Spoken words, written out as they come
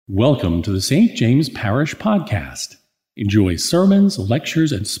Welcome to the St. James Parish Podcast. Enjoy sermons,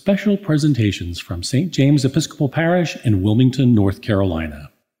 lectures, and special presentations from St. James Episcopal Parish in Wilmington, North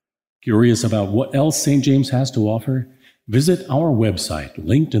Carolina. Curious about what else St. James has to offer? Visit our website,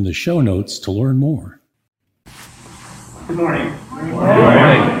 linked in the show notes, to learn more. Good morning. Good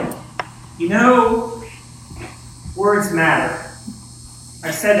morning. You know, words matter.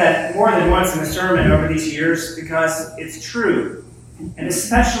 I've said that more than once in a sermon over these years because it's true, and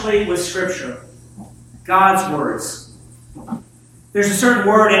especially with Scripture, God's words. There's a certain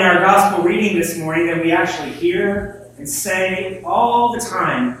word in our gospel reading this morning that we actually hear and say all the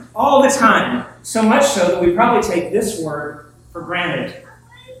time, so much so that we probably take this word for granted.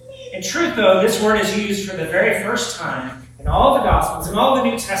 In truth, though, this word is used for the very first time in all the Gospels and all the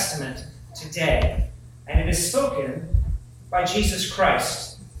New Testament today, and it is spoken by Jesus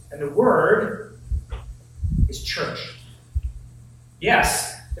Christ, and the word is church.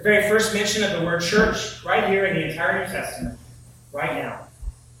 Yes, the very first mention of the word church right here in the entire New Testament, right now.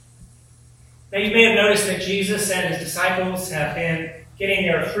 Now, you may have noticed that Jesus and his disciples have been getting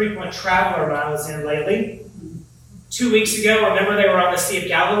their frequent traveler miles in lately. 2 weeks ago, remember, they were on the Sea of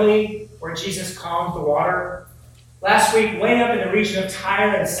Galilee, where Jesus calmed the water. Last week, way up in the region of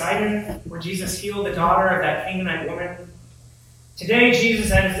Tyre and Sidon, where Jesus healed the daughter of that Canaanite woman. Today,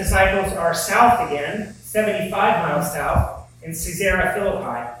 Jesus and his disciples are south again, 75 miles south, in Caesarea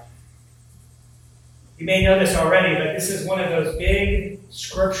Philippi. You may know this already, but this is one of those big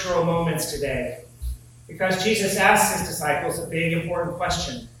scriptural moments today, because Jesus asks his disciples a big, important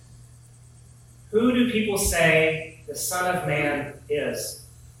question. Who do people say the Son of Man is?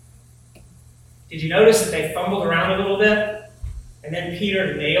 Did you notice that they fumbled around a little bit? And then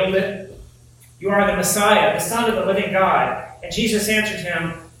Peter nailed it. You are the Messiah, the Son of the living God. And Jesus answered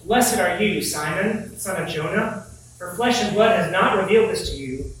him, Blessed are you, Simon, son of Jonah, for flesh and blood has not revealed this to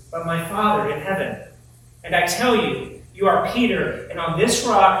you, but my Father in heaven. And I tell you, you are Peter, and on this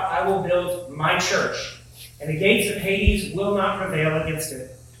rock I will build my church, and the gates of Hades will not prevail against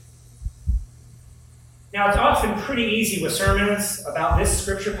it. Now, it's often pretty easy with sermons about this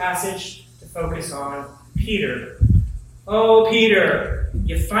scripture passage to focus on Peter. Oh, Peter,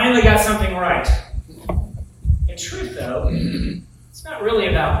 you finally got something right. In truth, though, it's not really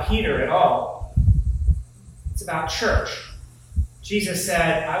about Peter at all. It's about church. Jesus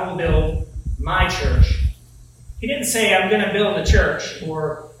said, I will build my church. He didn't say, I'm going to build a church,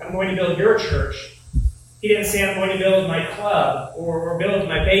 or I'm going to build your church. He didn't say, I'm going to build my club, or build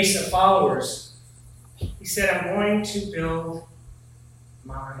my base of followers. He said, I'm going to build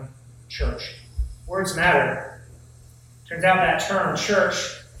my church. Words matter. Turns out that term,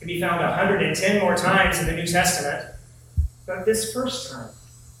 church, can be found 110 more times in the New Testament. But this first time,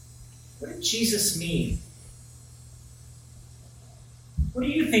 what did Jesus mean? What do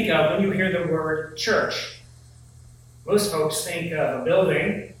you think of when you hear the word church? Most folks think of a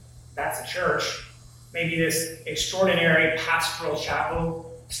building, that's a church. Maybe this extraordinary pastoral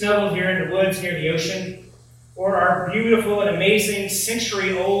chapel, snuggled here in the woods near the ocean, or our beautiful and amazing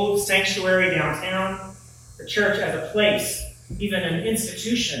century-old sanctuary downtown, the church as a place, even an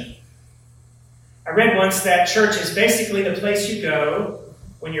institution. I read once that church is basically the place you go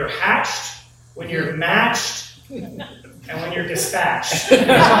when you're hatched, when you're matched, and when you're dispatched.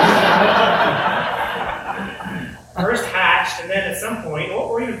 First hatched, and then at some point,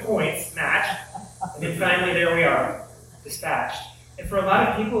 or even points, matched, and then finally there we are, dispatched. And for a lot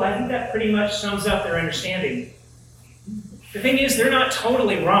of people, I think that pretty much sums up their understanding. The thing is, they're not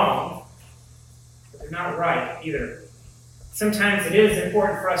totally wrong, but they're not right either. Sometimes it is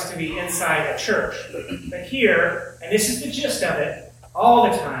important for us to be inside a church. But here, and this is the gist of it,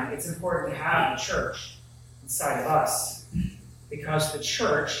 all the time, it's important to have the church inside of us. Because the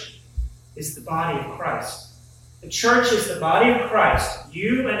church is the body of Christ. The church is the body of Christ.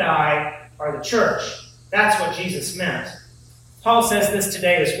 You and I are the church. That's what Jesus meant. Paul says this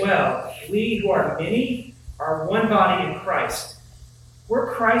today as well. We who are many are one body in Christ.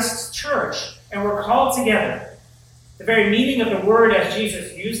 We're Christ's church, and we're called together. The very meaning of the word as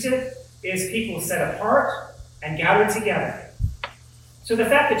Jesus used it is people set apart and gathered together. So the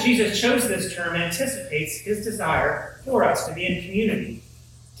fact that Jesus chose this term anticipates his desire for us to be in community,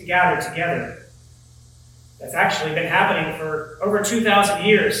 to gather together. That's actually been happening for over 2,000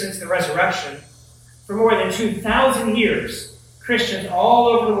 years since the resurrection. For more than 2,000 years, Christians all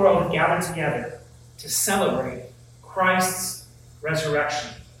over the world have gathered together to celebrate Christ's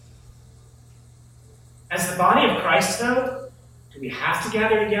resurrection. As the body of Christ, though, do we have to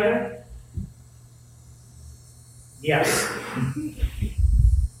gather together? Yes.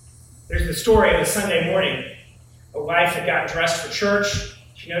 There's the story of a Sunday morning. A wife had gotten dressed for church.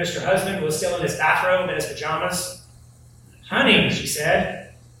 She noticed her husband was still in his bathrobe and his pajamas. "Honey," she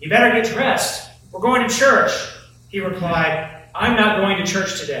said, "you better get dressed. We're going to church." He replied, "I'm not going to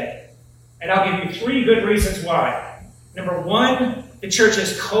church today. And I'll give you 3 good reasons why. Number 1, the church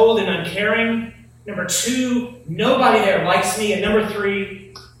is cold and uncaring. Number 2, nobody there likes me. And number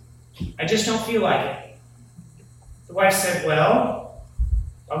 3, I just don't feel like it." The wife said, "Well,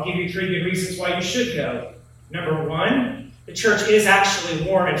 I'll give you 3 good reasons why you should go. Number 1, the church is actually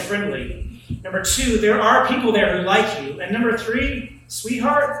warm and friendly. Number 2, there are people there who like you. And number 3,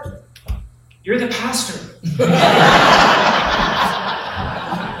 sweetheart, you're the pastor."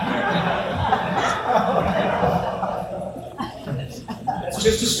 That's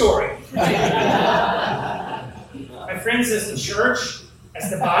just a story. My friends, as the church, as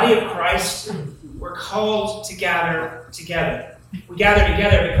the body of Christ, we're called to gather together. We gather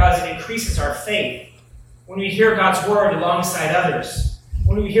together because it increases our faith. When we hear God's word alongside others,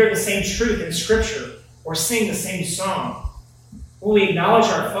 when we hear the same truth in Scripture or sing the same song, when we acknowledge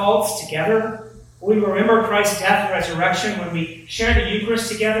our faults together, when we remember Christ's death and resurrection, when we share the Eucharist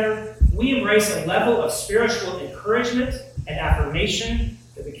together, we embrace a level of spiritual encouragement and affirmation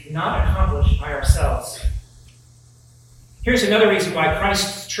that we cannot accomplish by ourselves. Here's another reason why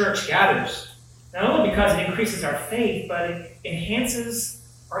Christ's church gathers. Not only because it increases our faith, but it enhances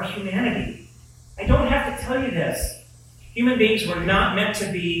our humanity. I don't have to tell you this. Human beings were not meant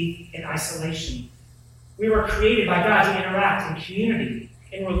to be in isolation. We were created by God to interact in community,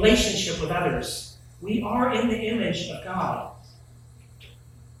 in relationship with others. We are in the image of God.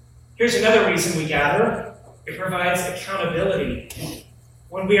 Here's another reason we gather. It provides accountability.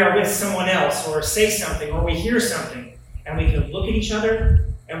 When we are with someone else or say something or we hear something, and we can look at each other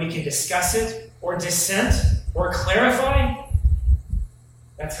and we can discuss it or dissent or clarify,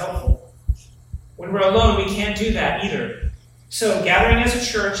 that's helpful. When we're alone, we can't do that either. So gathering as a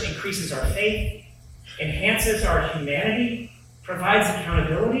church increases our faith, enhances our humanity, provides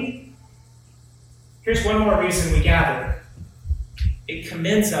accountability. Here's one more reason we gather. It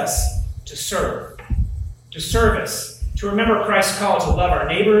commends us to serve, to service, to remember Christ's call to love our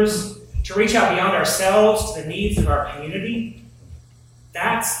neighbors, to reach out beyond ourselves to the needs of our community.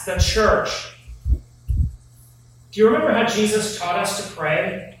 That's the church. Do you remember how Jesus taught us to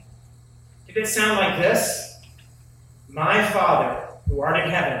pray? Did it sound like this? "My Father, who art in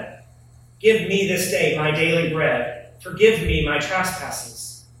heaven, give me this day my daily bread. Forgive me my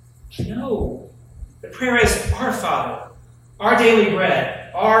trespasses." No. The prayer is, "Our Father, our daily bread,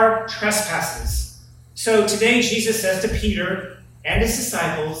 our trespasses." So today Jesus says to Peter and his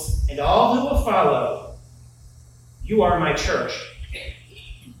disciples and all who will follow, "You are my church."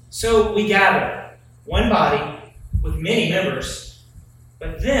 So we gather, one body with many members,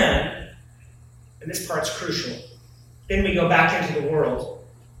 but then, and this part's crucial, then we go back into the world.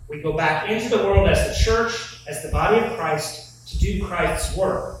 We go back into the world as the church, as the body of Christ, to do Christ's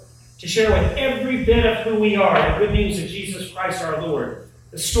work, to share with every bit of who we are the good news of Jesus Christ our Lord,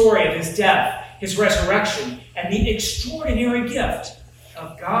 the story of his death, his resurrection, and the extraordinary gift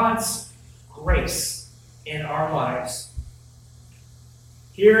of God's grace in our lives.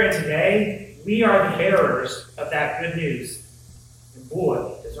 Here and today, we are the bearers of that good news. And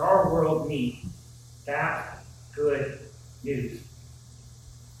boy, does our world need that good news.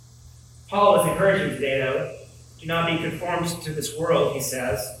 Paul is encouraging today, though. Do not be conformed to this world, he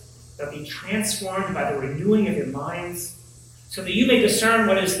says, but be transformed by the renewing of your minds, so that you may discern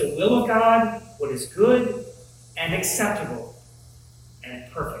what is the will of God, what is good and acceptable and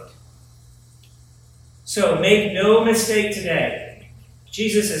perfect. So make no mistake today.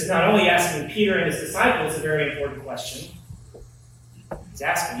 Jesus is not only asking Peter and his disciples a very important question, he's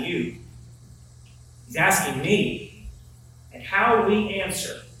asking you. He's asking me. And how we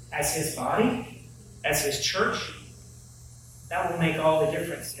answer as his body, as his church, that will make all the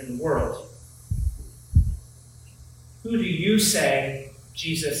difference in the world. Who do you say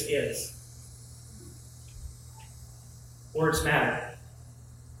Jesus is? Words matter.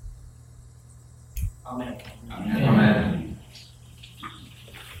 Amen. Amen.